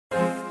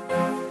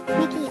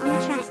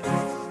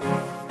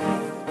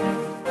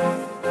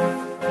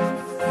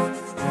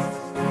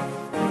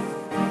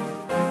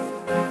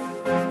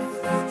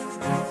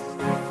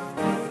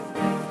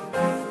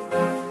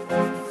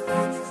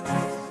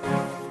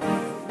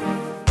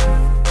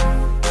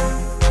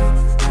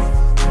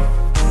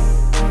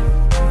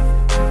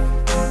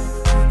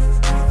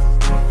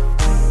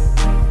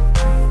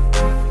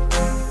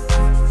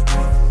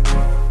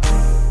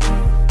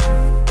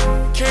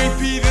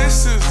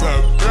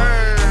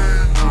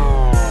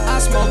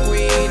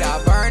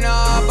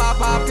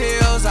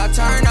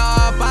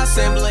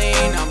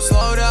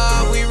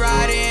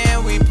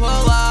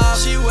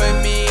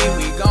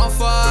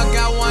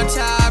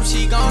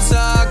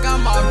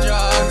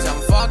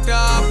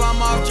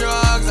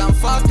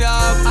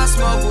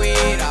smoke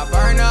weed, I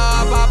burn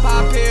up, I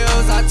pop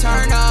pills, I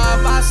turn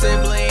up, I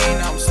sip lean,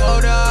 I'm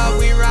slowed up,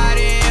 we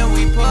ride in,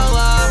 we pull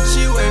up,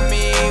 she with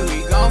me,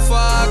 we gon'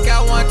 fuck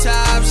at one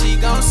time, she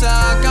gon'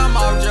 suck, I'm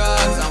off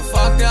drugs, I'm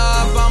fucked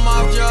up, I'm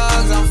off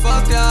drugs, I'm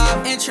fucked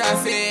up, in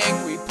traffic,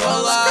 we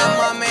pull up,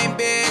 my main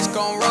bitch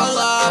gon' roll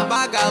up,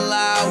 I got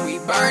loud, we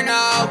burn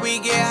up, we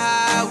get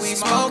high, we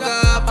smoke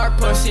up, our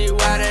pussy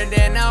wetter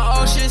than the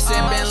ocean,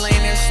 sippin'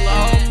 lean in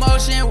slow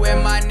motion, with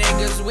my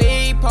niggas,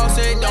 we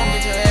posted, don't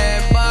get your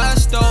head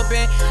bust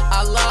open,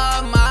 I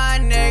love my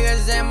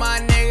niggas and my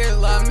niggas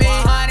love me,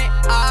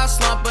 I'll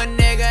slump a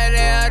nigga,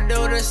 they'll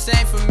do the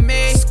same for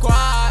me,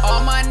 squad,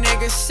 all my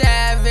niggas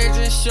savage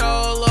and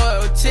show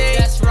loyalty,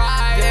 that's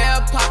right,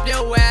 they'll pop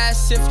your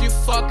ass if you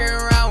fucking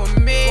around with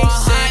me,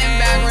 sitting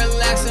back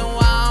relaxing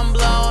while I'm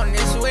blowing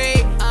this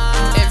weed,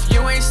 if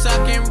you ain't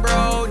sucking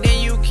bro,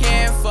 then you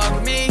can't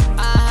fuck me,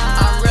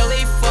 I'm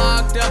really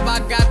fucked up, I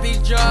got these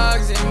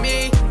drugs in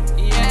me,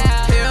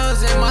 yeah,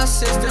 pills in my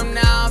system,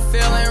 now I'm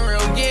feeling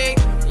real geek,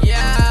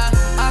 yeah,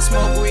 I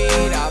smoke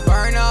weed, I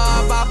burn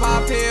up, I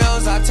pop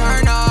pills, I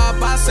turn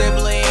up, I sip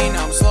lean,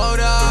 I'm slowed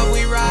up,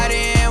 we ride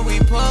in, we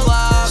pull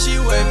up, she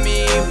with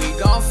me, we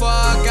gon'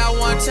 fuck at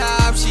one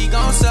time, she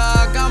gon'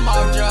 suck, I'm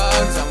off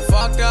drugs, I'm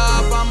fucked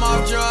up, I'm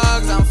off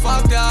drugs, I'm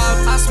fucked up,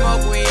 I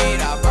smoke weed,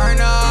 I burn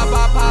up,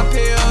 I pop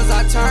pills,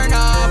 I turn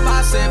up,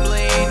 I sip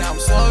lean, I'm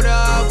slowed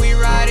up, we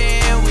ride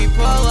in, we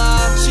pull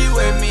up, she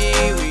with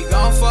me, we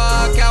gon'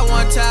 fuck at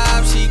one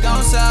time, she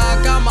gon'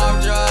 suck, I'm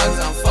off drugs,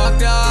 I'm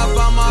fucked up,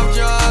 I'm off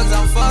drugs,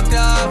 I'm fucked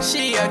up,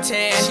 she a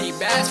 10, she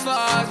bad as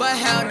fuck, but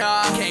hell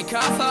no, can't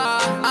cuff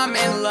her, I'm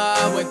in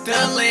love with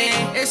the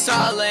lean, it's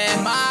all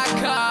in my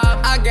cup,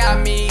 I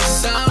got me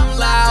some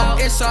loud,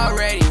 it's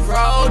already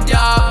rolled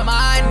up,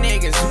 my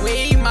niggas,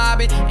 we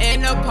mobbing,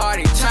 in the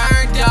party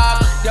turned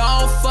up,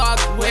 don't fuck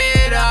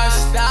with us,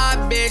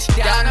 stop bitch,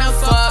 down the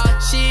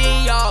fuck,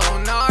 she all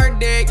on our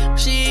dick,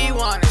 she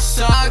wanna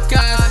suck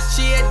us,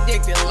 she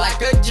addicted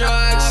like a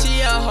drug,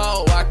 she a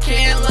hoe I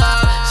can't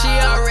love, she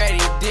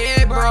already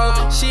did bro,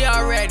 she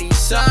already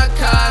suck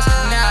us,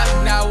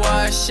 now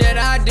what should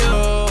I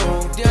do,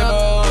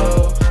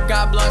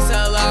 got blood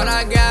so loud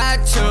I got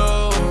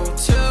two,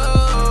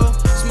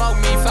 smoke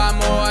me 5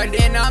 more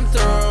then I'm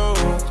through,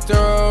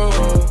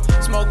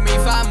 smoke me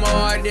 5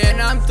 more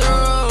then I'm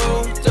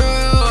through,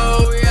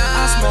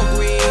 yeah. I smoke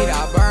weed,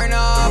 I burn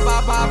up,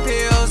 I pop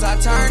pills, I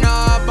turn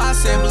up, I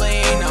sip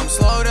lean, I'm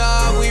slowed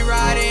up, we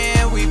ride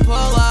in, we pull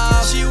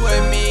up, she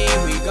with me,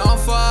 we gon'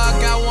 fuck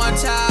at one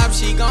time.